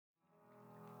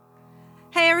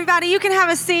Hey, everybody, you can have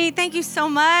a seat. Thank you so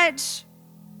much.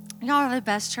 Y'all are the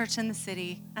best church in the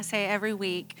city. I say it every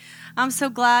week. I'm so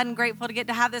glad and grateful to get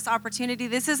to have this opportunity.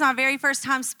 This is my very first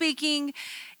time speaking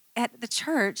at the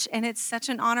church, and it's such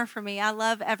an honor for me. I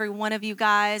love every one of you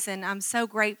guys, and I'm so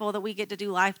grateful that we get to do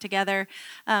life together.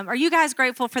 Are you guys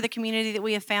grateful for the community that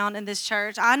we have found in this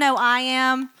church? I know I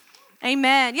am.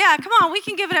 Amen. Yeah, come on, we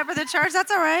can give it up for the church. That's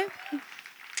all right.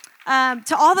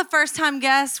 To all the first-time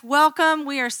guests, welcome.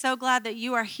 We are so glad that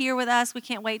you are here with us. We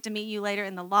can't wait to meet you later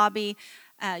in the lobby.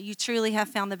 You truly have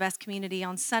found the best community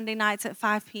on Sunday nights at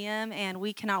 5 p.m., and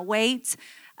we cannot wait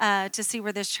to see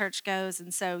where this church goes.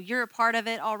 And so you're a part of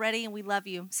it already, and we love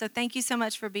you. So thank you so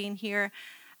much for being here.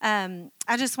 I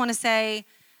just want to say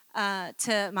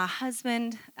to my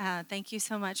husband, thank you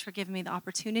so much for giving me the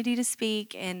opportunity to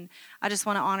speak. And I just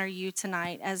want to honor you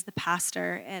tonight as the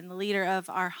pastor and the leader of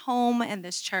our home and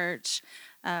this church.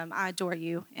 I adore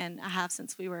you, and I have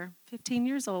since we were 15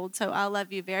 years old, so I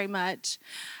love you very much.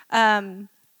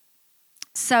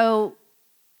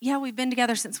 Yeah, we've been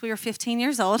together since we were 15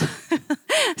 years old.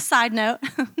 Side note,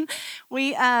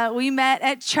 we met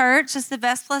at church. It's the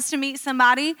best place to meet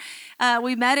somebody.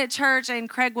 We met at church, and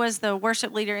Craig was the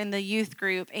worship leader in the youth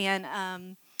group, and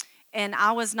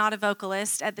I was not a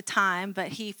vocalist at the time, but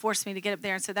he forced me to get up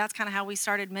there, and so that's kind of how we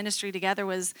started ministry together,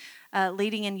 was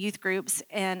leading in youth groups,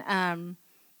 and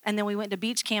then we went to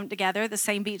beach camp together, the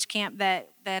same beach camp that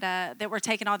we're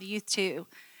taking all the youth to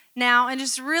now, and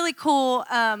just really cool.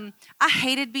 I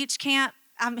hated beach camp.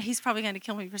 He's probably going to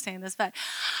kill me for saying this, but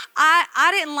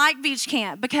I didn't like beach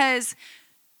camp because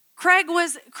Craig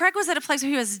was at a place where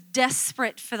he was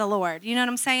desperate for the Lord. You know what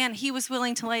I'm saying? He was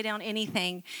willing to lay down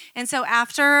anything. And so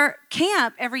after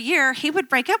camp every year, he would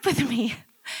break up with me.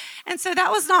 And so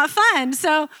that was not fun.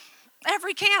 So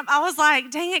every camp, I was like,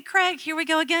 dang it, Craig, here we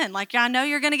go again. Like, I know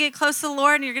you're going to get close to the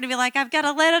Lord, and you're going to be like, I've got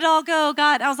to let it all go,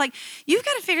 God. I was like, you've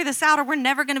got to figure this out, or we're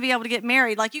never going to be able to get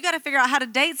married. Like, you got to figure out how to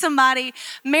date somebody,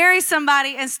 marry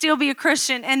somebody, and still be a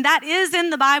Christian. And that is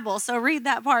in the Bible, so read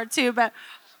that part too. But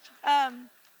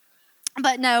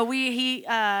no, we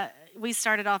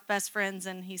started off best friends,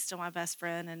 and he's still my best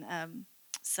friend. And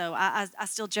so I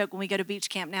still joke when we go to beach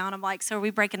camp now, and I'm like, so are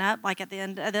we breaking up? Like, at the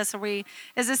end of this,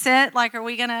 is this it? Like, are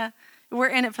we going to... We're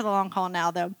in it for the long haul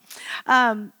now, though.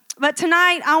 But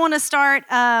tonight, I want to start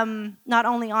not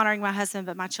only honoring my husband,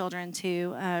 but my children,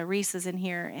 too. Reese is in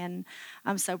here, and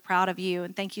I'm so proud of you.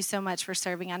 And thank you so much for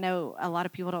serving. I know a lot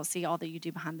of people don't see all that you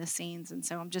do behind the scenes, and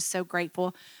so I'm just so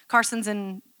grateful. Carson's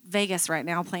in Vegas right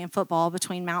now playing football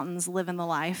between mountains, living the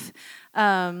life.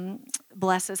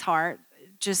 Bless his heart.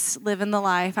 Just living the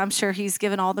life. I'm sure he's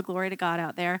given all the glory to God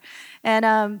out there. And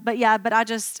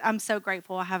I'm so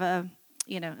grateful. I have a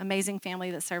amazing family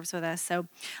that serves with us. So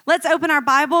let's open our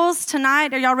Bibles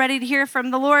tonight. Are y'all ready to hear from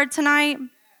the Lord tonight?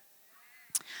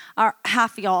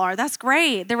 Half of y'all are. That's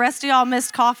great. The rest of y'all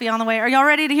missed coffee on the way. Are y'all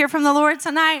ready to hear from the Lord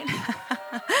tonight?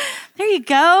 There you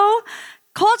go.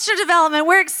 Culture development.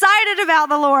 We're excited about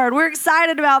the Lord. We're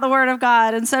excited about the Word of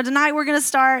God. And so tonight we're going to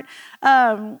start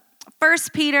 1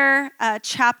 Peter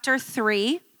chapter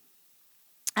 3.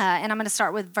 And I'm going to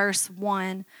start with verse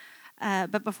 1.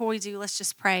 But before we do, let's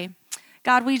just pray.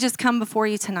 God, we just come before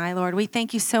you tonight, Lord. We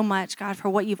thank you so much, God, for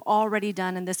what you've already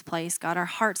done in this place. God, our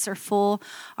hearts are full.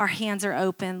 Our hands are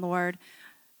open, Lord.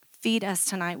 Feed us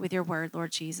tonight with your word,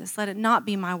 Lord Jesus. Let it not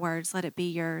be my words. Let it be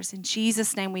yours. In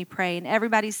Jesus' name we pray. And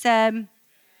everybody said,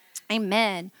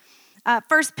 amen. 1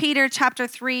 Peter chapter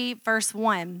 3, verse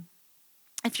 1.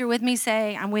 If you're with me,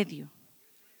 say, I'm with you.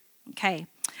 Okay.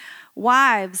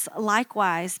 Wives,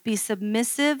 likewise, be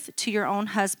submissive to your own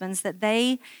husbands, that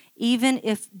they, even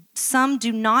if some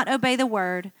do not obey the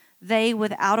word, they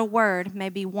without a word may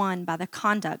be won by the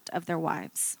conduct of their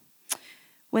wives.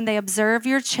 When they observe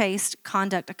your chaste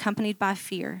conduct accompanied by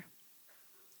fear,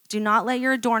 do not let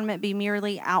your adornment be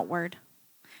merely outward.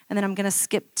 And then I'm going to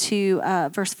skip to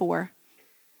verse 4.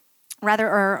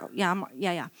 Rather,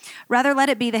 let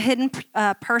it be the hidden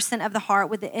person of the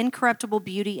heart with the incorruptible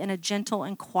beauty and a gentle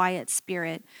and quiet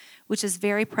spirit, which is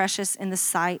very precious in the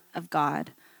sight of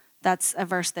God. That's a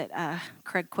verse that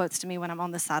Craig quotes to me when I'm on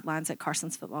the sidelines at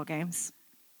Carson's football games.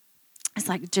 It's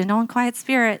like, gentle and quiet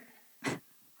spirit.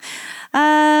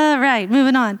 Right,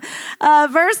 moving on.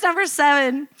 Verse number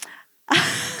 7.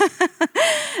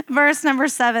 Verse number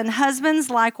 7.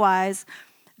 Husbands, likewise,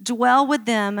 dwell with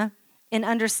them in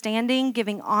understanding,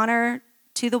 giving honor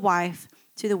to the wife,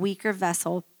 to the weaker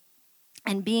vessel,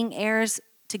 and being heirs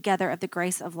together of the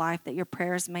grace of life, that your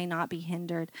prayers may not be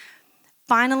hindered.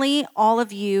 Finally, all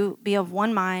of you be of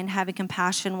one mind, having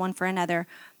compassion one for another.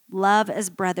 Love as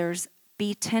brothers.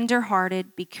 Be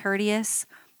tender-hearted, be courteous,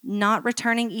 not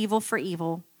returning evil for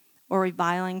evil, or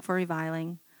reviling for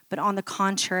reviling, but on the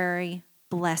contrary,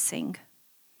 blessing,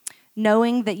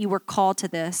 knowing that you were called to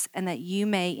this and that you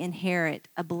may inherit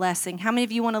a blessing. How many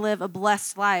of you want to live a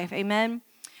blessed life? Amen?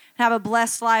 Have a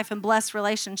blessed life and blessed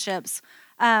relationships.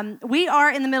 We are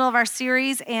in the middle of our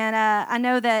series, and I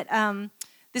know that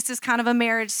this is kind of a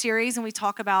marriage series, and we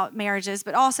talk about marriages,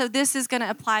 but also this is going to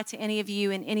apply to any of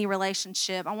you in any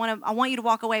relationship. I want you to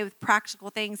walk away with practical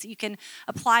things that you can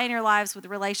apply in your lives with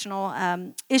relational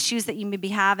issues that you may be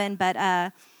having,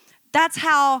 but that's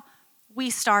how we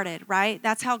started, right?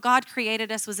 That's how God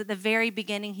created us, was at the very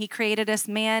beginning. He created us,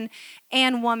 man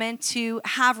and woman, to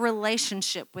have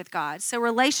relationship with God. So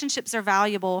relationships are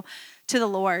valuable to the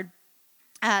Lord.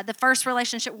 The first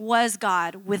relationship was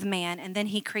God with man, and then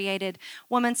he created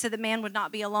woman so that man would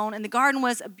not be alone. And the garden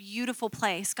was a beautiful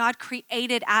place. God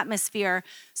created atmosphere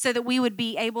so that we would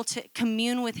be able to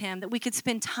commune with him, that we could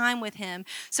spend time with him.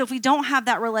 So if we don't have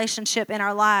that relationship in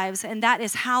our lives, and that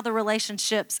is how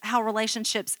relationships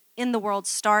in the world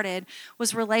started,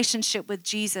 was relationship with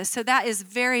Jesus. So that is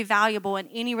very valuable in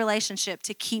any relationship,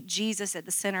 to keep Jesus at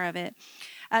the center of it.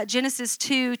 Genesis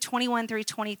 2:21 through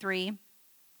 23.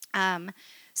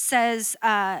 Says,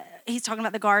 he's talking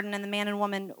about the garden, and the man and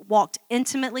woman walked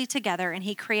intimately together, and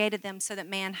he created them so that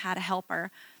man had a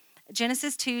helper.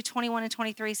 Genesis 2:21 and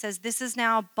 23 says, "This is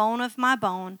now bone of my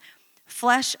bone,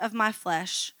 flesh of my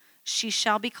flesh. She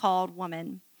shall be called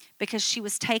woman, because she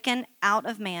was taken out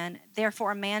of man.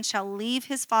 Therefore a man shall leave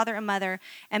his father and mother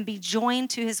and be joined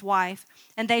to his wife,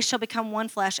 and they shall become one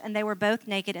flesh. And they were both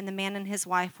naked, and the man and his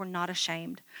wife were not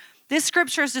ashamed." This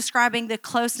scripture is describing the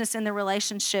closeness in the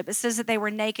relationship. It says that they were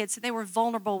naked, so they were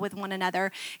vulnerable with one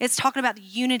another. It's talking about the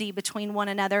unity between one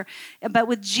another. But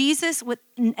with Jesus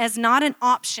as not an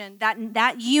option,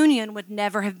 that union would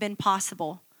never have been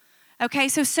possible. Okay,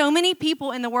 so many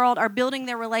people in the world are building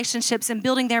their relationships and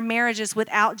building their marriages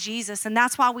without Jesus. And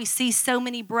that's why we see so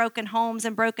many broken homes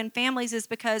and broken families, is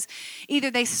because either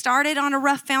they started on a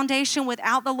rough foundation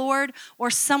without the Lord,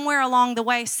 or somewhere along the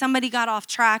way somebody got off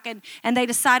track and they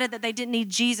decided that they didn't need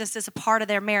Jesus as a part of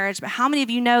their marriage. But how many of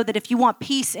you know that if you want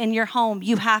peace in your home,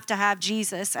 you have to have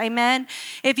Jesus? Amen?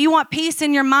 If you want peace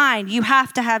in your mind, you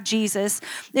have to have Jesus.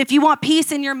 If you want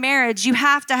peace in your marriage, you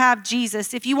have to have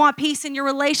Jesus. If you want peace in your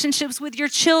relationships with your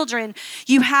children,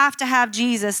 you have to have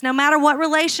Jesus. No matter what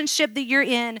relationship that you're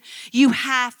in, you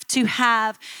have to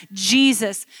have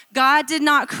Jesus. God did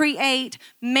not create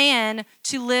man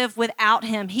to live without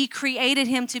him. He created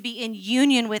him to be in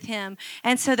union with him,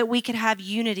 and so that we could have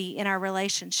unity in our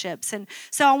relationships. And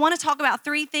so I want to talk about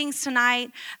 3 things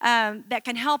tonight that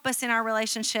can help us in our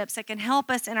relationships, that can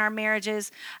help us in our marriages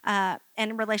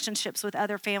and relationships with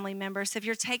other family members. So if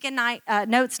you're taking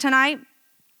notes tonight,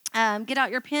 get out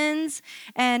your pens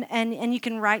and you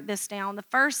can write this down. The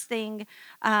first thing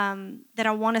that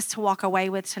I want us to walk away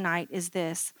with tonight is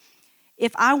this.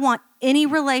 If I want any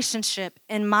relationship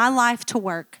in my life to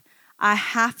work, I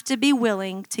have to be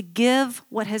willing to give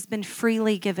what has been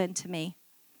freely given to me.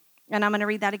 And I'm going to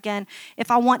read that again. If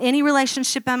I want any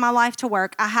relationship in my life to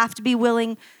work, I have to be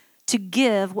willing to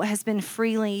give what has been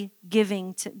freely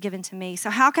given to me.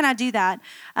 So how can I do that?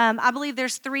 I believe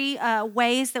there's 3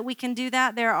 ways that we can do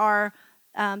that. There are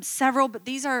several, but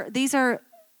these are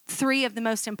 3 of the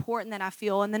most important that I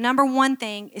feel. And the number 1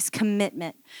 thing is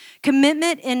commitment.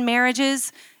 Commitment in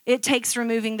marriages, it takes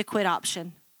removing the quit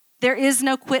option. There is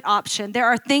no quit option. There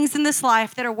are things in this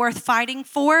life that are worth fighting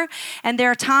for, and there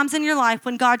are times in your life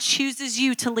when God chooses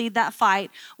you to lead that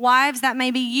fight. Wives, that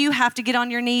maybe you have to get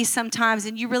on your knees sometimes,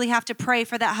 and you really have to pray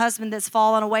for that husband that's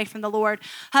fallen away from the Lord.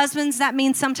 Husbands, that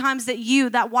means sometimes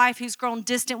that wife who's grown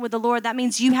distant with the Lord, that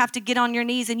means you have to get on your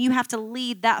knees and you have to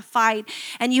lead that fight,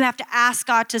 and you have to ask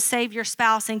God to save your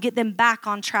spouse and get them back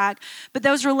on track. But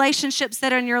those relationships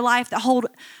that are in your life that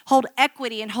hold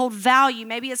equity and hold value,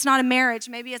 maybe it's not a marriage,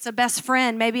 maybe it's a best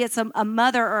friend, maybe it's a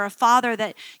mother or a father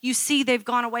that you see they've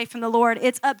gone away from the Lord.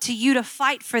 It's up to you to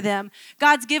fight for them.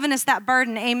 God's given us that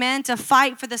burden, amen, to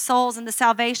fight for the souls and the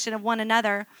salvation of one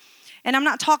another. And I'm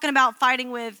not talking about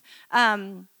fighting with,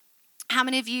 how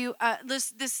many of you,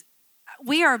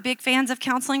 we are big fans of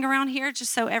counseling around here,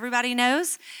 just so everybody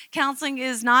knows. Counseling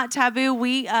is not taboo.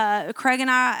 Craig and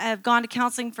I have gone to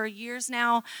counseling for years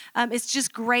now. It's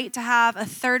just great to have a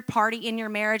third party in your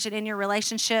marriage and in your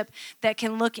relationship that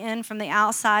can look in from the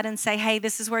outside and say, hey,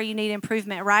 this is where you need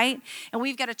improvement, right? And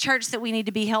we've got a church that we need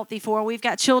to be healthy for. We've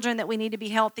got children that we need to be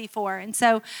healthy for. And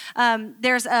so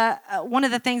there's one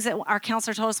of the things that our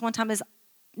counselor told us one time is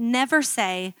never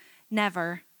say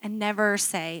never and never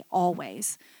say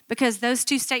always. Because those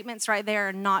 2 statements right there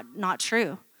are not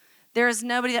true. There is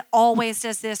nobody that always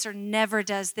does this or never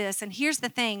does this. And here's the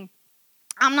thing.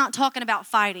 I'm not talking about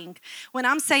fighting. When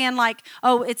I'm saying like,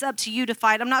 oh, it's up to you to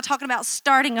fight, I'm not talking about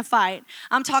starting a fight.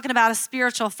 I'm talking about a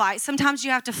spiritual fight. Sometimes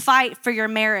you have to fight for your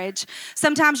marriage.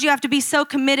 Sometimes you have to be so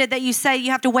committed that you say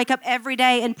you have to wake up every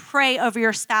day and pray over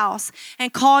your spouse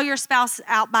and call your spouse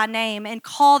out by name and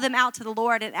call them out to the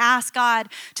Lord and ask God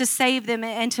to save them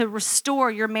and to restore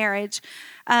your marriage.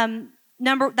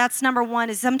 That's number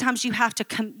one, is sometimes you have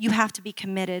to be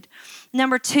committed.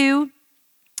 Number two,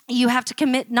 you have to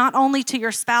commit not only to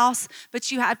your spouse, but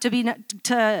you have to be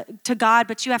to God,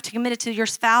 but you have to commit it to your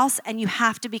spouse, and you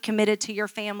have to be committed to your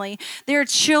family. There are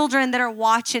children that are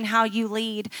watching how you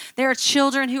lead. There are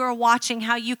children who are watching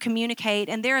how you communicate,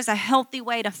 and there is a healthy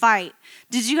way to fight.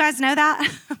 Did you guys know that?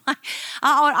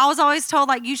 I was always told,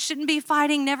 like, you shouldn't be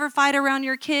fighting, never fight around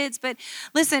your kids. But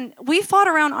listen, we fought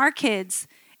around our kids.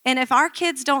 And if our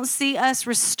kids don't see us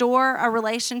restore a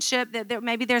relationship, that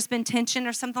maybe there's been tension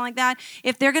or something like that,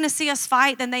 if they're going to see us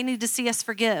fight, then they need to see us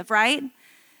forgive, right?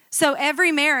 So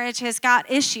every marriage has got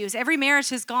issues. Every marriage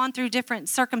has gone through different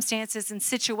circumstances and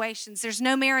situations. There's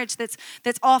no marriage that's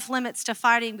off limits to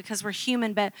fighting because we're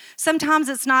human, but sometimes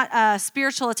it's not a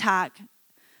spiritual attack.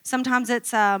 Sometimes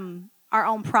it's our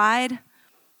own pride,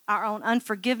 our own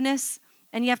unforgiveness,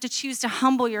 and you have to choose to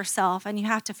humble yourself, and you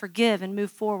have to forgive and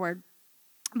move forward.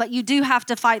 But you do have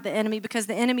to fight the enemy, because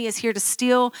the enemy is here to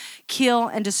steal, kill,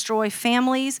 and destroy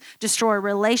families, destroy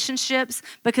relationships,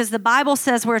 because the Bible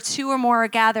says where two or more are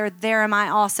gathered, there am I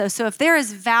also. So if there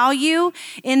is value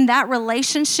in that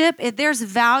relationship, if there's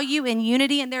value in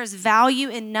unity and there's value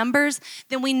in numbers,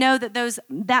 then we know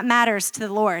that matters to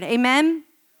the Lord. Amen?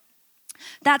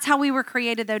 That's how we were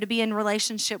created, though, to be in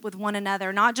relationship with one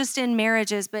another, not just in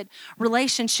marriages, but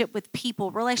relationship with people,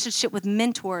 relationship with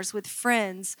mentors, with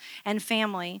friends and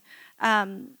family.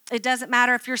 It doesn't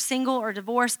matter if you're single or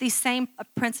divorced. These same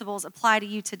principles apply to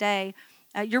you today.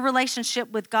 Your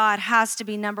relationship with God has to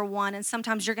be number one, and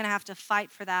sometimes you're going to have to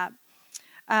fight for that.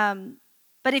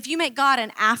 But if you make God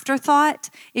an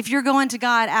afterthought, if you're going to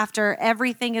God after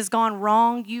everything has gone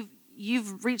wrong,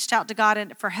 you've reached out to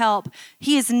God for help,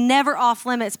 He is never off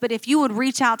limits. But if you would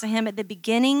reach out to Him at the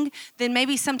beginning, then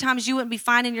maybe sometimes you wouldn't be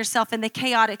finding yourself in the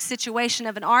chaotic situation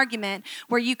of an argument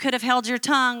where you could have held your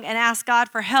tongue and asked God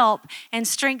for help and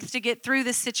strength to get through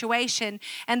this situation.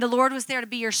 And the Lord was there to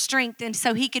be your strength, and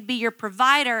so He could be your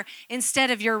provider instead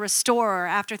of your restorer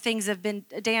after things have been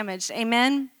damaged.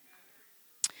 Amen?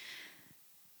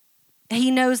 He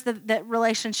knows that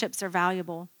relationships are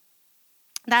valuable.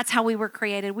 That's how we were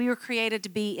created. We were created to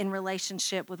be in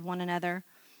relationship with one another.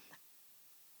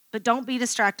 But don't be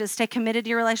distracted. Stay committed to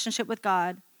your relationship with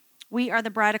God. We are the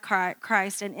bride of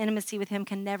Christ, and intimacy with Him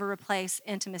can never replace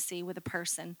intimacy with a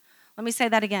person. Let me say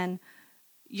that again.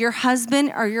 Your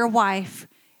husband or your wife,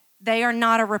 they are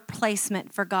not a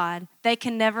replacement for God. They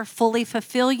can never fully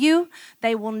fulfill you.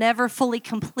 They will never fully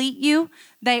complete you.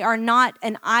 They are not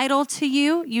an idol to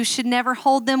you. You should never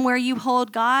hold them where you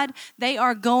hold God. They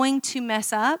are going to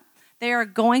mess up. They are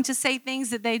going to say things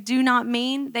that they do not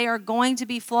mean. They are going to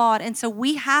be flawed. And so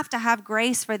we have to have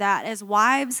grace for that. As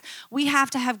wives, we have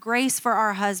to have grace for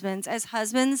our husbands. As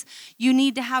husbands, you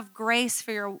need to have grace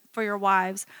for your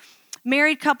wives.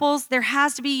 Married couples, there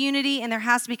has to be unity and there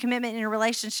has to be commitment in a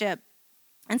relationship.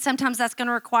 And sometimes that's going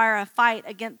to require a fight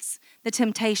against the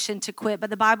temptation to quit.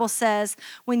 But the Bible says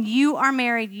when you are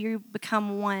married, you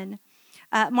become one.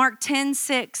 Mark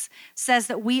 10:6 says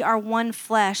that we are one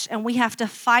flesh, and we have to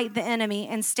fight the enemy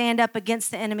and stand up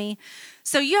against the enemy.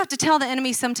 So you have to tell the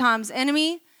enemy sometimes,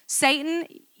 enemy, Satan,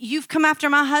 you've come after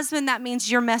my husband, that means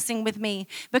you're messing with me.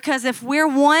 Because if we're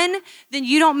one, then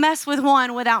you don't mess with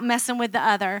one without messing with the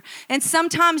other. And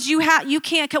sometimes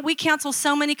we counsel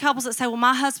so many couples that say, well,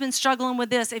 my husband's struggling with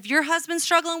this. If your husband's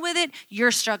struggling with it, you're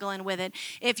struggling with it.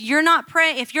 If your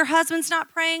husband's not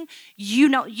praying, you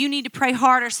need to pray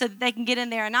harder so that they can get in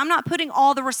there. And I'm not putting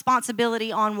all the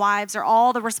responsibility on wives or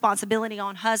all the responsibility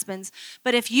on husbands.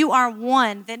 But if you are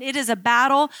one, then it is a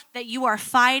battle that you are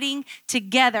fighting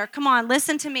together. Come on,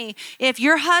 listen to me. If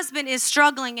your husband is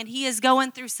struggling and he is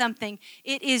going through something,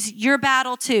 it is your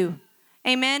battle too.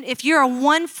 Amen. If you're a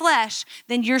one flesh,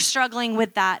 then you're struggling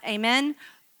with that. Amen.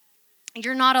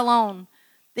 You're not alone.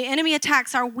 The enemy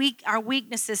attacks our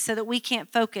weaknesses so that we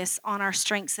can't focus on our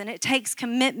strengths. And it takes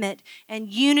commitment and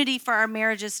unity for our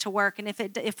marriages to work. And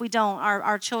if we don't,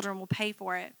 our children will pay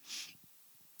for it.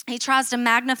 He tries to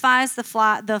magnify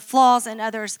the flaws in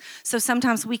others, so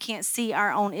sometimes we can't see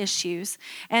our own issues.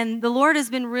 And the Lord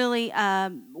has been really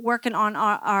working on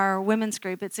our women's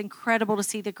group. It's incredible to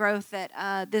see the growth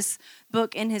that this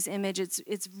book, In His Image,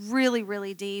 it's really,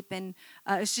 really deep. And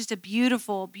it's just a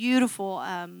beautiful, beautiful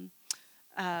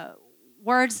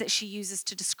words that she uses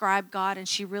to describe God, and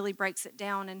she really breaks it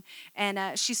down.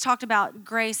 And she's talked about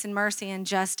grace and mercy and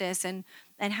justice and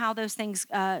how those things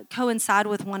coincide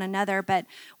with one another. But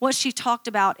what she talked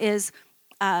about is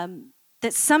that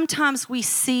sometimes we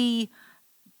see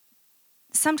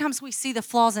the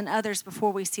flaws in others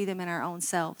before we see them in our own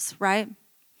selves, right?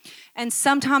 And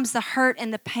sometimes the hurt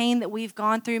and the pain that we've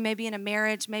gone through, maybe in a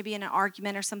marriage, maybe in an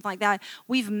argument or something like that,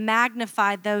 we've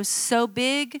magnified those so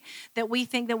big that we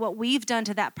think that what we've done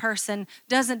to that person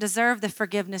doesn't deserve the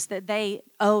forgiveness that they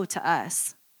owe to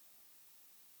us.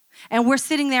 And we're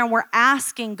sitting there and we're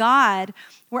asking God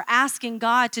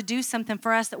to do something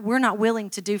for us that we're not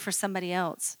willing to do for somebody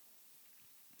else.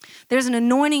 There's an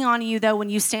anointing on you, though,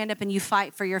 when you stand up and you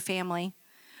fight for your family.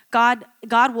 God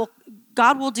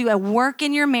will do a work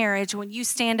in your marriage when you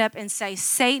stand up and say,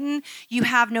 Satan, you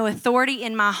have no authority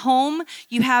in my home.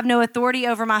 You have no authority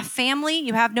over my family.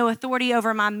 You have no authority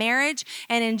over my marriage.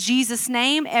 And in Jesus'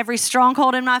 name, every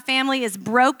stronghold in my family is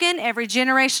broken. Every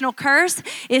generational curse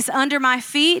is under my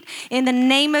feet in the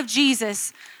name of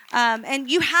Jesus. And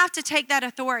you have to take that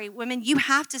authority. Women, you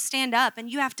have to stand up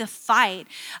and you have to fight.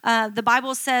 The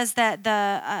Bible says that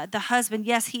the husband,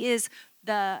 yes, he is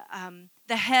the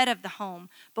head of the home.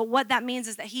 But what that means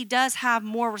is that he does have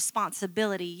more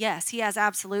responsibility. Yes, he has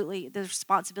absolutely the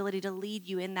responsibility to lead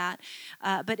you in that.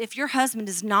 But if your husband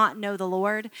does not know the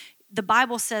Lord, the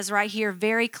Bible says right here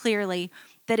very clearly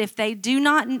that if they do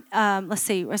not,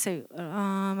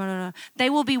 they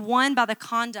will be won by the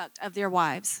conduct of their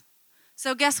wives.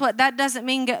 So guess what? That doesn't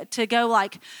mean to go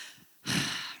like,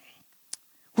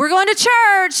 we're going to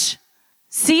church.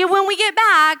 See you when we get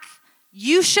back.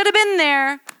 You should have been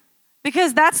there.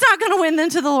 Because that's not going to win them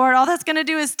to the Lord. All that's going to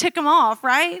do is tick them off,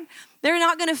 right? They're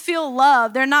not going to feel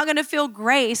love. They're not going to feel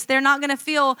grace. They're not going to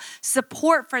feel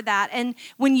support for that. And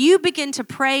when you begin to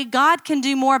pray, God can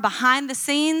do more behind the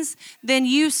scenes than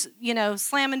you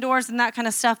slamming doors and that kind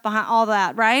of stuff behind all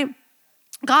that, right?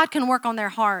 God can work on their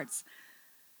hearts.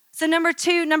 So number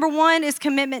one is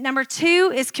commitment. Number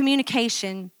two is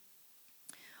communication.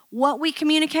 What we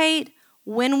communicate,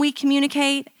 when we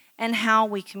communicate, and how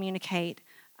we communicate.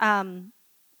 I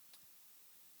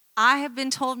have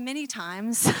been told many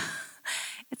times,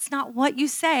 it's not what you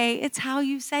say, it's how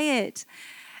you say it.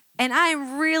 And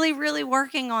I'm really, really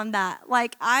working on that.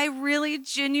 Like, I really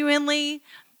genuinely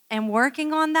am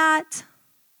working on that.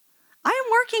 I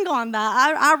am working on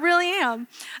that. I really am.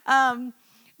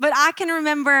 But I can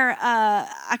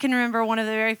remember one of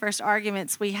the very first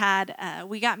arguments we had.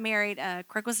 We got married.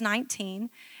 Craig was 19,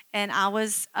 and I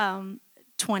was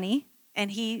 20,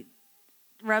 and he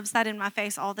rubs that in my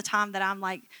face all the time that I'm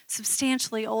like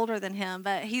substantially older than him,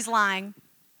 but he's lying.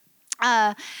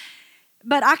 But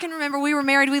I can remember we were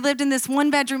married. We lived in this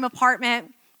 1-bedroom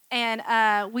apartment,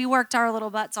 and we worked our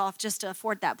little butts off just to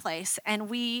afford that place,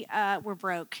 and we were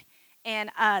broke.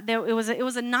 And it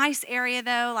was a nice area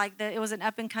though, it was an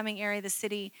up and coming area of the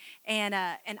city, and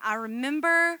I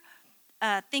remember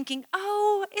thinking,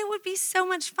 oh, it would be so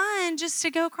much fun just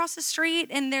to go across the street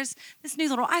and there's this new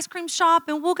little ice cream shop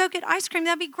and we'll go get ice cream.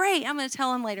 That'd be great. I'm going to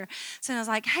tell him later. So I was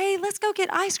like, hey, let's go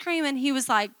get ice cream. And he was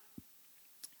like,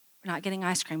 we're not getting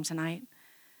ice cream tonight.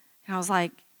 And I was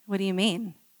like, what do you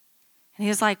mean? And he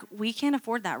was like, we can't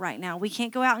afford that right now. We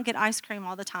can't go out and get ice cream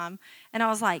all the time. And I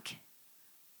was like,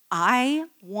 I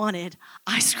wanted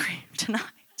ice cream tonight.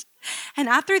 And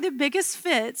I threw the biggest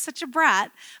fit, such a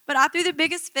brat, but I threw the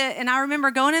biggest fit. And I remember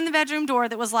going in the bedroom door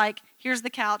that was like, here's the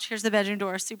couch, here's the bedroom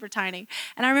door, super tiny.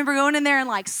 And I remember going in there and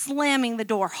like slamming the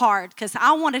door hard because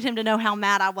I wanted him to know how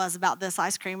mad I was about this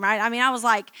ice cream, right? I mean, I was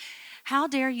like, how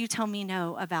dare you tell me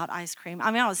no about ice cream?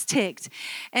 I mean, I was ticked.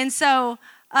 And so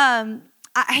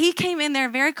he came in there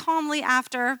very calmly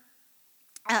after,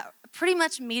 pretty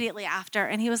much immediately after,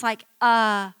 and he was like,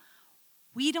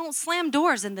 we don't slam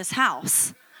doors in this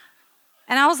house.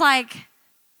 And I was like,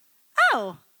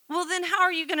 oh, well then how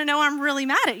are you going to know I'm really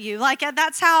mad at you? Like,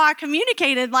 that's how I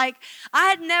communicated. Like, I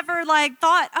had never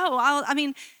thought,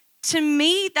 to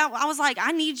me, that I was like,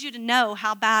 I need you to know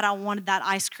how bad I wanted that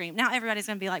ice cream. Now everybody's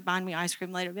going to be like buying me ice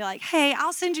cream later. Be like, hey,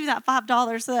 I'll send you that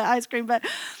 $5 for that ice cream. But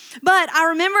I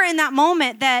remember in that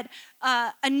moment that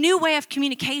a new way of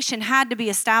communication had to be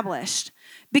established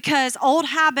because old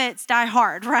habits die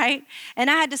hard, right? And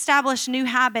I had to establish new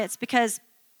habits because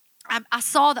I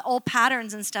saw the old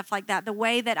patterns and stuff like that. The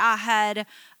way that I had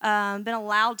been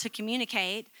allowed to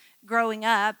communicate growing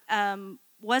up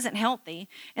wasn't healthy.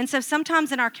 And so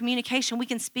sometimes in our communication, we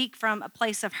can speak from a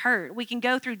place of hurt. We can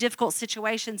go through difficult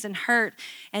situations and hurt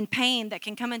and pain that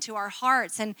can come into our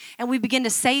hearts. And we begin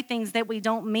to say things that we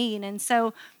don't mean. And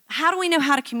so how do we know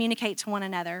how to communicate to one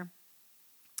another?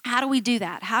 How do we do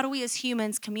that? How do we as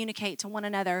humans communicate to one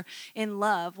another in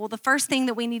love? Well, the first thing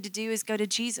that we need to do is go to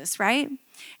Jesus, right?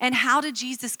 And how did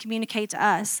Jesus communicate to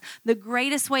us? The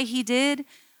greatest way he did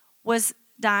was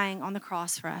dying on the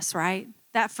cross for us, right?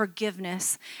 That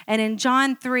forgiveness. And in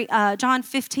John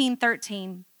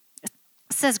 15:13, it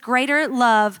says, greater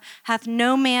love hath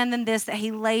no man than this, that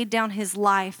he laid down his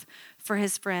life for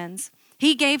his friends.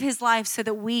 He gave his life so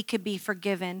that we could be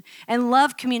forgiven. And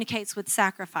love communicates with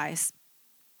sacrifice.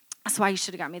 That's why you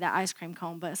should have got me that ice cream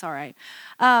cone, but it's all right.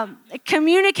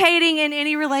 Communicating in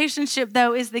any relationship,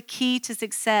 though, is the key to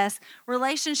success.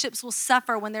 Relationships will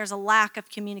suffer when there's a lack of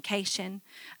communication.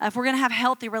 If we're going to have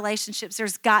healthy relationships,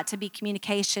 there's got to be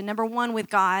communication. Number one, with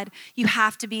God, you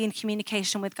have to be in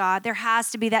communication with God. There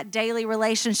has to be that daily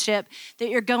relationship that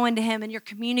you're going to him and you're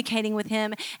communicating with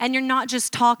him, and you're not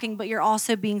just talking, but you're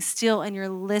also being still and you're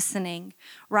listening,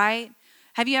 right?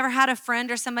 Have you ever had a friend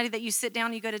or somebody that you sit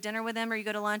down, you go to dinner with them or you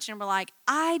go to lunch and we're like,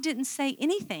 I didn't say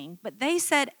anything, but they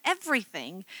said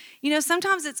everything. You know,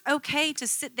 sometimes it's okay to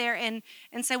sit there and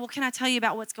say, well, can I tell you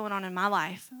about what's going on in my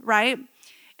life, right?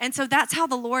 And so that's how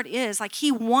the Lord is. Like,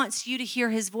 he wants you to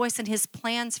hear his voice and his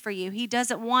plans for you. He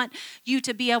doesn't want you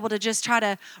to be able to just try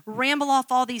to ramble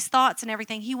off all these thoughts and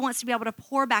everything. He wants to be able to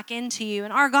pour back into you.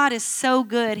 And our God is so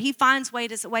good. He finds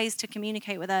ways to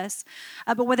communicate with us.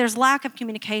 But where there's lack of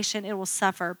communication, it will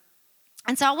suffer.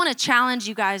 And so I want to challenge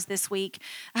you guys this week,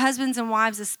 husbands and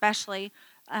wives especially.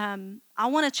 I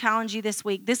want to challenge you this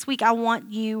week. This week I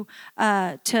want you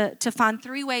to find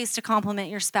 3 ways to compliment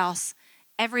your spouse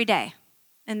every day.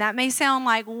 And that may sound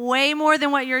like way more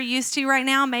than what you're used to right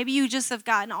now. Maybe you just have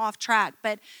gotten off track.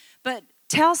 But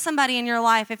tell somebody in your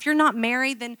life, if you're not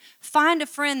married, then find a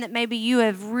friend that maybe you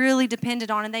have really depended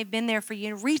on and they've been there for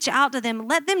you. And reach out to them.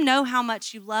 Let them know how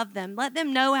much you love them. Let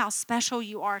them know how special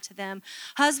you are to them.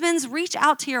 Husbands, reach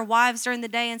out to your wives during the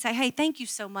day and say, hey, thank you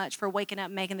so much for waking up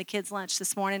and making the kids lunch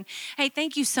this morning. Hey,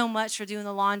 thank you so much for doing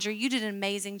the laundry. You did an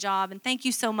amazing job. And thank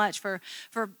you so much for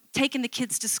taking the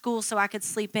kids to school so I could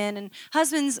sleep in. And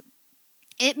husbands,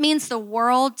 it means the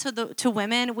world to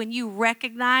women when you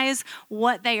recognize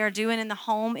what they are doing in the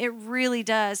home. It really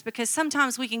does, because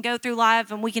sometimes we can go through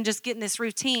life and we can just get in this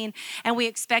routine and we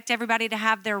expect everybody to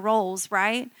have their roles,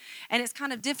 right? And it's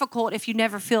kind of difficult if you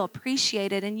never feel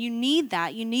appreciated, and you need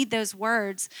that. You need those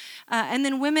words. And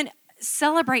then women,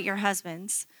 celebrate your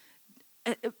husbands.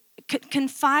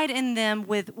 Confide in them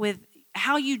with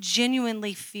how you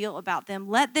genuinely feel about them.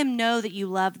 Let them know that you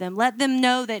love them. Let them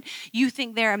know that you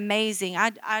think they're amazing.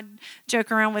 I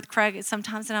joke around with Craig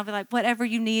sometimes, and I'll be like, whatever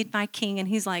you need, my king. And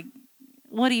he's like,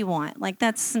 what do you want? Like,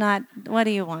 that's not, what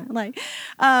do you want? Like,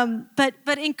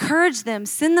 but encourage them.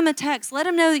 Send them a text. Let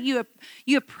them know that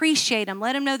you appreciate them.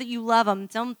 Let them know that you love them.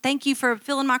 Tell them, thank you for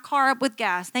filling my car up with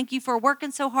gas. Thank you for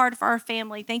working so hard for our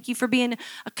family. Thank you for being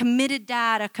a committed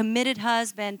dad, a committed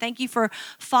husband. Thank you for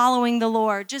following the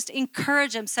Lord. Just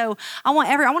encourage them. So I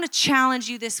want to challenge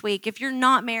you this week. If you're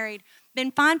not married, then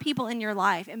find people in your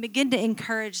life and begin to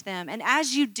encourage them. And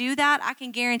as you do that, I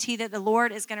can guarantee that the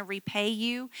Lord is going to repay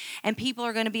you, and people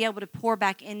are going to be able to pour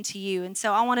back into you. And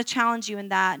so I want to challenge you in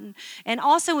that. And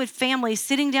also with families,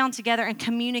 sitting down together and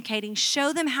communicating.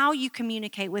 Show them how you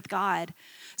communicate with God.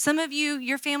 Some of you,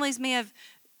 your families may have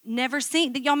never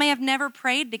seen, that y'all may have never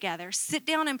prayed together. Sit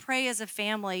down and pray as a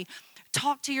family.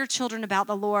 Talk to your children about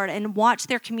the Lord and watch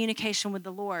their communication with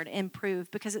the Lord improve,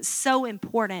 because it's so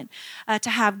important to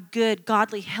have good,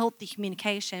 godly, healthy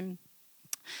communication.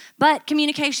 But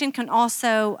communication can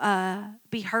also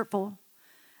be hurtful.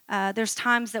 There's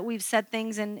times that we've said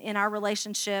things in our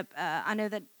relationship. I know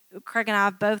that Craig and I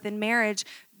have both in marriage,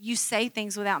 you say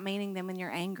things without meaning them when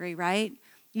you're angry, right?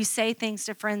 You say things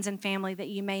to friends and family that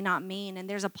you may not mean, and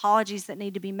there's apologies that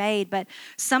need to be made. But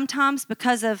sometimes,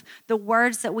 because of the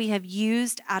words that we have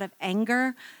used out of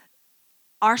anger,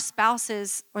 our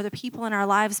spouses or the people in our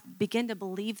lives begin to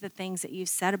believe the things that you've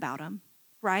said about them,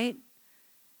 right?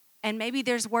 And maybe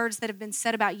there's words that have been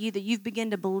said about you that you've begun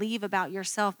to believe about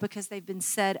yourself because they've been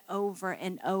said over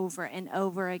and over and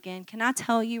over again. Can I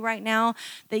tell you right now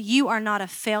that you are not a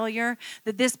failure,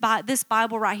 that this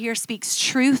Bible right here speaks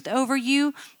truth over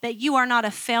you, that you are not a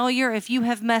failure. If you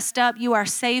have messed up, you are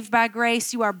saved by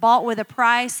grace. You are bought with a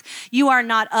price. You are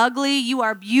not ugly. You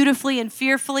are beautifully and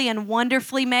fearfully and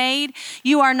wonderfully made.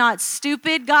 You are not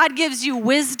stupid. God gives you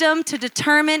wisdom to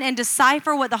determine and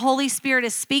decipher what the Holy Spirit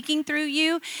is speaking through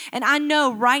you. And I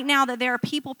know right now that there are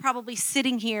people probably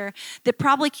sitting here that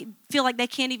probably feel like they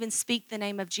can't even speak the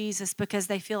name of Jesus because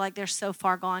they feel like they're so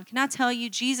far gone. Can I tell you,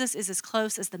 Jesus is as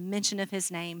close as the mention of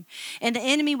his name. And the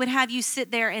enemy would have you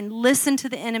sit there and listen to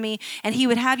the enemy, and he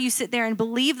would have you sit there and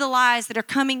believe the lies that are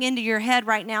coming into your head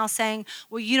right now saying,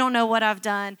 well, you don't know what I've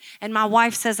done, and my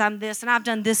wife says I'm this, and I've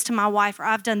done this to my wife, or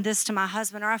I've done this to my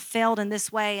husband, or I've failed in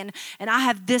this way, and I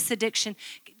have this addiction.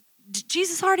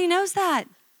 Jesus already knows that.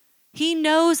 He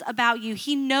knows about you.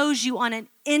 He knows you on an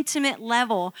intimate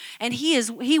level. And he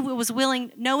was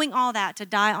willing, knowing all that, to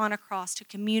die on a cross to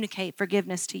communicate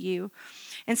forgiveness to you.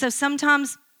 And so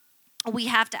sometimes we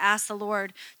have to ask the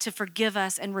Lord to forgive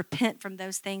us and repent from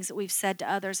those things that we've said to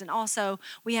others. And also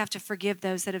we have to forgive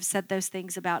those that have said those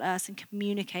things about us and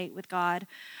communicate with God.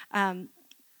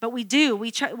 But we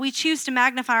choose to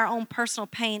magnify our own personal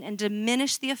pain and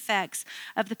diminish the effects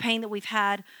of the pain that we've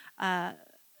had,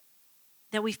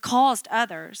 that we've caused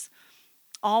others,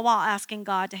 all while asking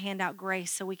God to hand out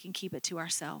grace so we can keep it to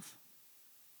ourselves.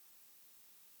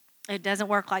 It doesn't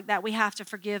work like that. We have to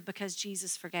forgive because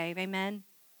Jesus forgave. Amen?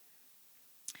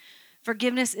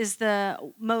 Forgiveness is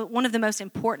one of the most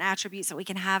important attributes that we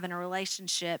can have in a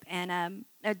relationship, and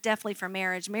definitely for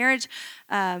marriage.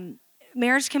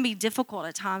 Marriage can be difficult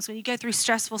at times. When you go through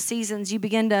stressful seasons, you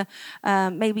begin to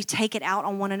maybe take it out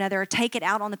on one another or take it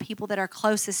out on the people that are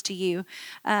closest to you.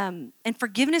 And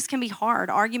forgiveness can be hard.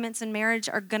 Arguments in marriage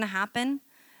are going to happen.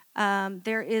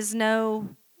 There is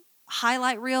no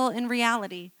highlight reel in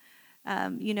reality.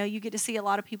 You get to see a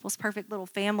lot of people's perfect little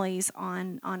families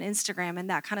on Instagram and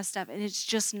that kind of stuff, and it's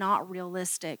just not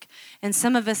realistic. And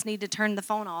some of us need to turn the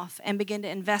phone off and begin to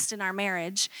invest in our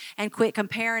marriage and quit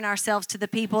comparing ourselves to the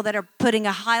people that are putting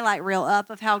a highlight reel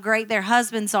up of how great their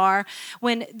husbands are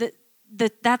when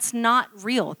that's not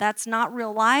real. That's not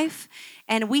real life.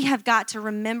 And we have got to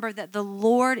remember that the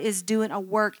Lord is doing a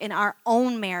work in our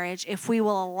own marriage if we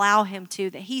will allow him to,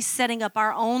 that he's setting up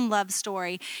our own love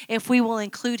story if we will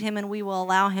include him and we will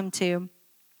allow him to.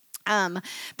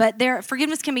 But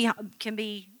forgiveness can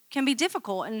be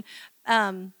difficult. And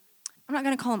I'm not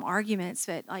going to call them arguments,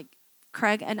 but like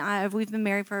Craig and I, we've been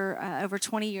married for over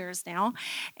 20 years now.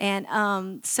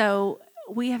 And so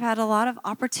we have had a lot of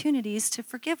opportunities to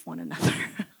forgive one another.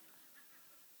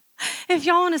 If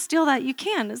y'all want to steal that, you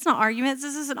can. It's not arguments.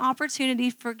 This is an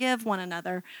opportunity to forgive one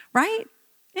another, right?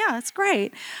 Yeah, it's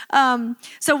great.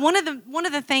 So one of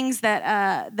the things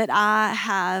that I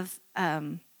have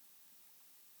had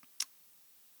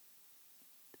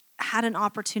an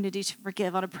opportunity to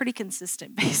forgive on a pretty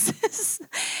consistent basis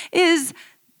is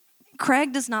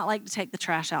Craig does not like to take the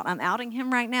trash out. I'm outing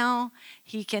him right now.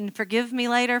 He can forgive me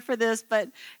later for this, but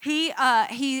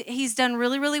he's done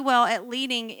really, really well at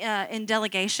leading in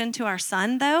delegation to our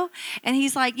son, though. And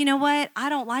he's like, you know what? I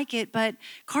don't like it, but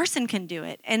Carson can do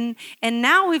it. And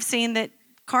now we've seen that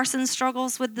Carson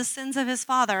struggles with the sins of his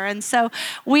father, and so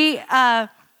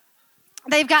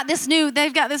They've got this new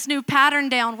pattern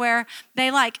down where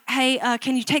they like, hey,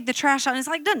 can you take the trash out? And it's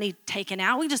like, doesn't need taken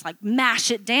out. We just like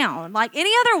mash it down. Like any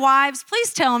other wives,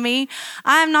 please tell me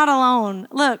I'm not alone.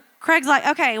 Look, Craig's like,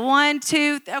 okay, 1,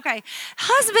 2, okay.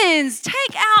 Husbands,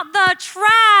 take out the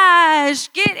trash.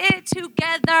 Get it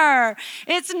together.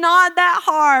 It's not that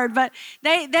hard. But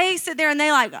they sit there and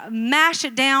they like mash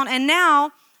it down. And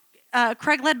now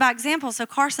Craig led by example. So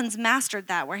Carson's mastered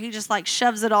that where he just like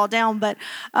shoves it all down. But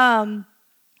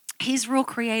he's real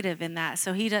creative in that,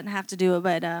 so he doesn't have to do it.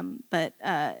 But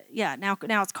now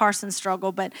it's Carson's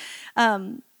struggle. But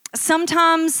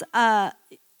sometimes, and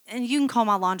you can call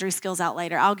my laundry skills out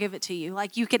later. I'll give it to you.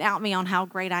 Like you can out me on how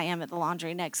great I am at the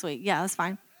laundry next week. Yeah, that's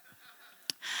fine.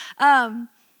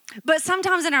 But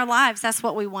sometimes in our lives, that's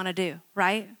what we want to do,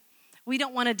 right? We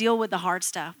don't want to deal with the hard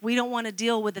stuff. We don't want to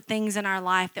deal with the things in our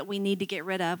life that we need to get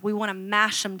rid of. We want to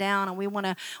mash them down, and we want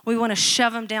to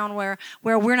shove them down where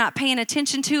we're not paying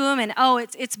attention to them. And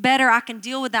it's better. I can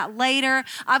deal with that later.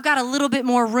 I've got a little bit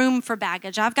more room for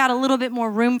baggage. I've got a little bit more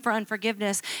room for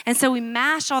unforgiveness. And so we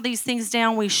mash all these things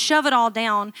down. We shove it all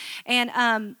down,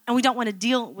 and we don't want to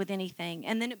deal with anything.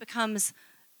 And then it becomes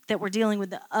that we're dealing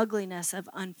with the ugliness of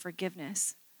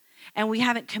unforgiveness, and we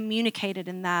haven't communicated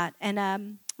in that.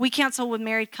 And we counsel with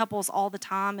married couples all the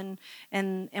time,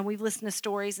 and we've listened to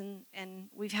stories, and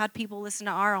we've had people listen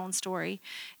to our own story.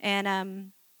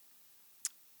 And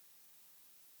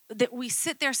that we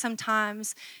sit there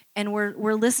sometimes and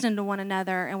we're listening to one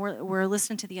another, and we're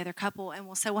listening to the other couple, and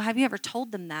we'll say, well, have you ever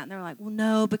told them that? And they're like, well,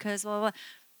 no, because blah, blah, blah.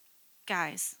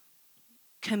 Guys,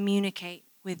 communicate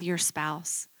with your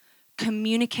spouse.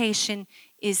 Communication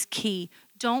is key.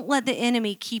 Don't let the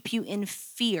enemy keep you in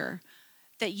fear.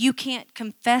 that you can't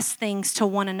confess things to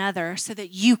one another so that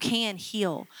you can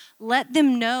heal. Let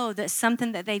them know that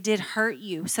something that they did hurt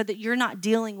you so that you're not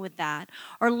dealing with that.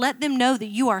 Or let them know that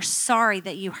you are sorry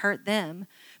that you hurt them.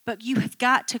 But you have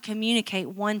got to communicate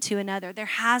one to another. There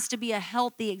has to be a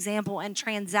healthy example and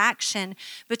transaction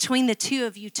between the two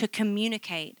of you to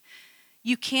communicate.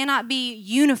 You cannot be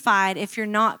unified if you're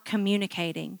not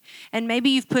communicating. And maybe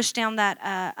you've pushed down that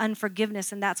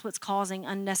unforgiveness, and that's what's causing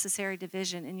unnecessary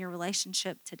division in your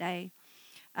relationship today.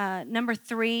 Number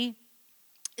 3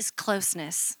 is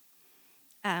closeness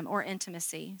or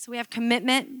intimacy. So we have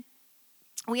commitment,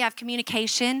 we have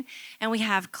communication, and we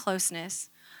have closeness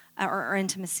or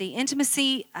intimacy.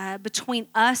 Intimacy between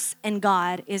us and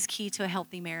God is key to a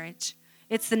healthy marriage.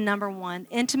 It's the number one.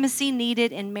 Intimacy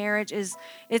needed in marriage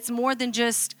it's more than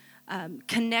just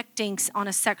connecting on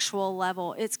a sexual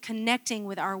level. It's connecting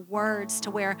with our words to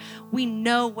where we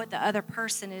know what the other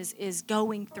person is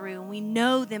going through, and we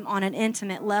know them on an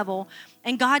intimate level.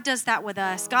 And God does that with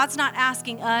us. God's not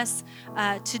asking us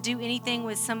to do anything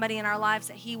with somebody in our lives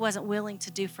that He wasn't willing to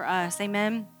do for us.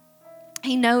 Amen?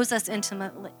 He knows us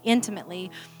intimately.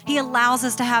 He allows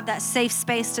us to have that safe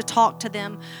space to talk to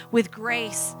them with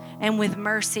grace and with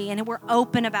mercy. And we're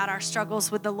open about our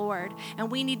struggles with the Lord.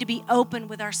 And we need to be open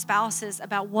with our spouses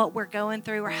about what we're going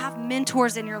through, or have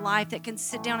mentors in your life that can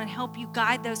sit down and help you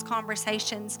guide those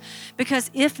conversations. Because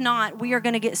if not, we are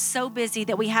going to get so busy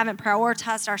that we haven't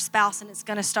prioritized our spouse, and it's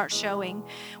going to start showing.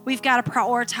 We've got to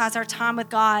prioritize our time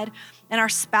with God and our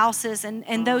spouses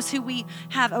and those who we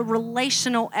have a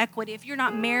relational equity. If you're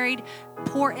not married,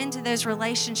 pour into those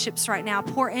relationships right now.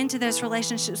 Pour into those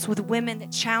relationships with women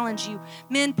that challenge you.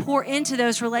 Men, pour into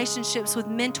those relationships with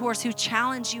mentors who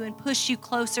challenge you and push you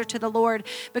closer to the Lord.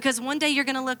 Because one day you're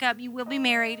going to look up, you will be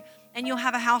married, and you'll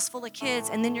have a house full of kids,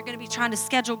 and then you're going to be trying to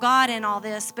schedule God in all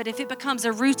this. But if it becomes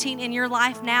a routine in your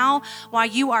life now while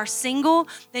you are single,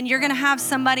 then you're going to have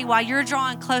somebody while you're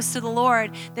drawing close to the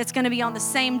Lord that's going to be on the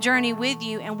same journey with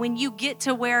you. And when you get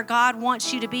to where God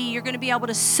wants you to be, you're going to be able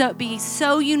to be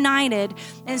so united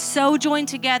and so joined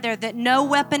together that no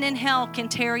weapon in hell can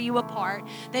tear you apart.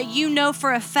 That you know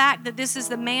for a fact that this is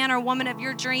the man or woman of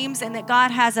your dreams, and that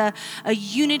God has a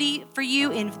unity for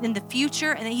you in the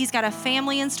future, and that He's got a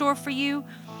family in store for you.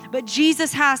 But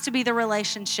Jesus has to be the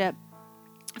relationship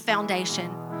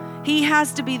foundation. He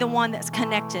has to be the one that's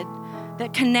connected,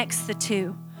 that connects the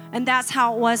two. And that's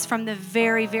how it was from the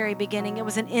very, very beginning. It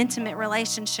was an intimate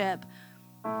relationship.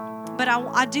 But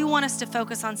I do want us to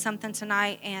focus on something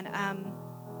tonight, and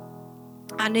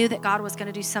I knew that God was going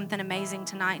to do something amazing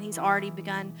tonight, and He's already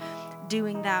begun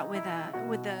doing that with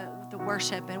the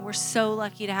worship. And we're so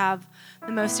lucky to have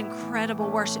the most incredible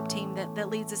worship team that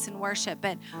leads us in worship.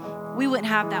 But we wouldn't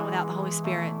have that without the Holy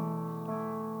Spirit.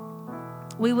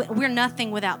 We're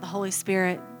nothing without the Holy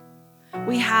Spirit.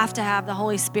 We have to have the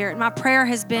Holy Spirit. My prayer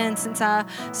has been, since I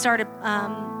started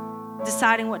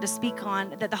deciding what to speak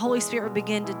on, that the Holy Spirit would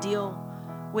begin to deal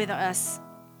with us.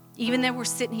 Even though we're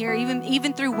sitting here,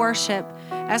 even through worship,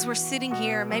 as we're sitting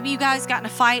here, maybe you guys got in a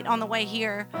fight on the way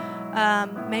here.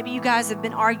 Maybe you guys have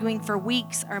been arguing for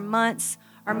weeks or months,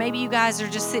 or maybe you guys are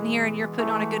just sitting here and you're putting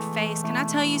on a good face. Can I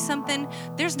tell you something?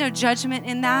 There's no judgment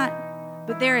in that,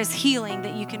 but there is healing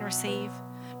that you can receive.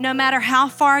 No matter how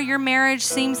far your marriage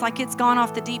seems like it's gone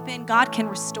off the deep end, God can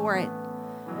restore it.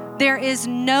 There is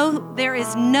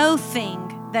no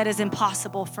thing that is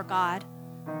impossible for God.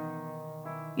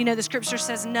 You know, the scripture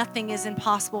says nothing is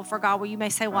impossible for God. Well, you may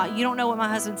say, well, you don't know what my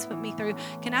husband's put me through.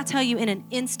 Can I tell you, in an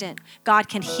instant, God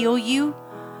can heal you,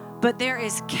 but there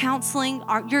is counseling.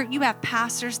 You have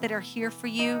pastors that are here for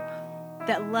you,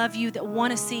 that love you, that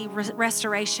want to see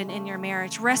restoration in your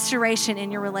marriage, restoration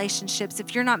in your relationships.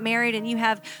 If you're not married and you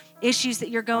have issues that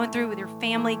you're going through with your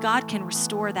family, God can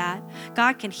restore that.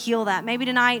 God can heal that. Maybe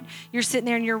tonight you're sitting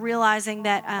there and you're realizing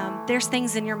that there's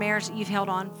things in your marriage that you've held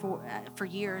on to for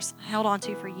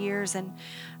years, and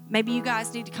maybe you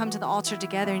guys need to come to the altar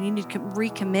together and you need to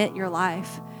recommit your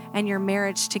life and your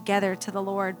marriage together to the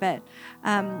Lord. But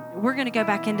we're going to go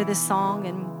back into this song,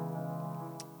 and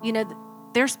you know,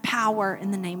 there's power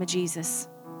in the name of Jesus.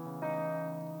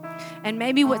 And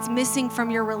maybe what's missing from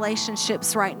your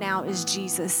relationships right now is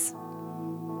Jesus.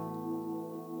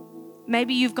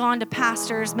 Maybe you've gone to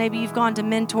pastors, maybe you've gone to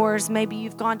mentors, maybe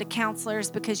you've gone to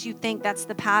counselors because you think that's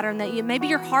the pattern that maybe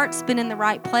your heart's been in the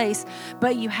right place,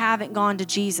 but you haven't gone to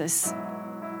Jesus.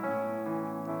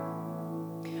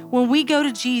 When we go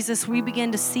to Jesus, we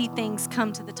begin to see things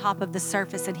come to the top of the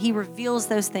surface, and He reveals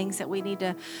those things that we need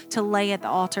to lay at the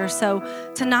altar.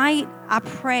 So tonight, I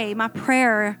pray, my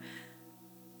prayer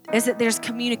is that there's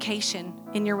communication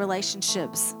in your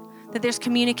relationships, that there's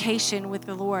communication with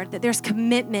the Lord, that there's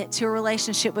commitment to a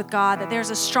relationship with God, that there's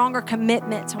a stronger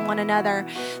commitment to one another,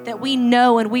 that we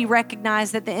know and we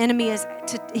recognize that the enemy is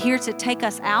here to take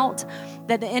us out,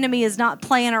 that the enemy is not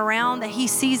playing around, that he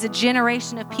sees a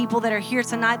generation of people that are here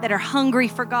tonight that are hungry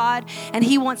for God, and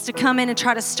he wants to come in and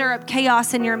try to stir up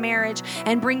chaos in your marriage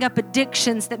and bring up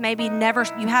addictions that maybe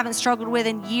you haven't struggled with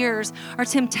in years, or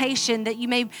temptation that you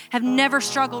may have never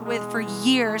struggled with for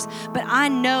years. But I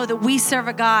know that we serve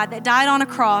a God that died on a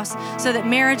cross so that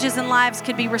marriages and lives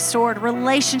could be restored,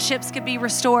 relationships could be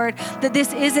restored, that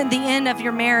this isn't the end of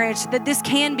your marriage, that this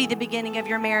can be the beginning of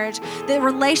your marriage, that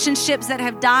relationships that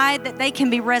have died, that they can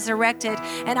be resurrected.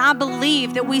 And I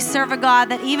believe that we serve a God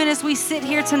that even as we sit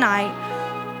here tonight,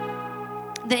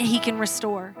 that he can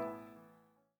restore.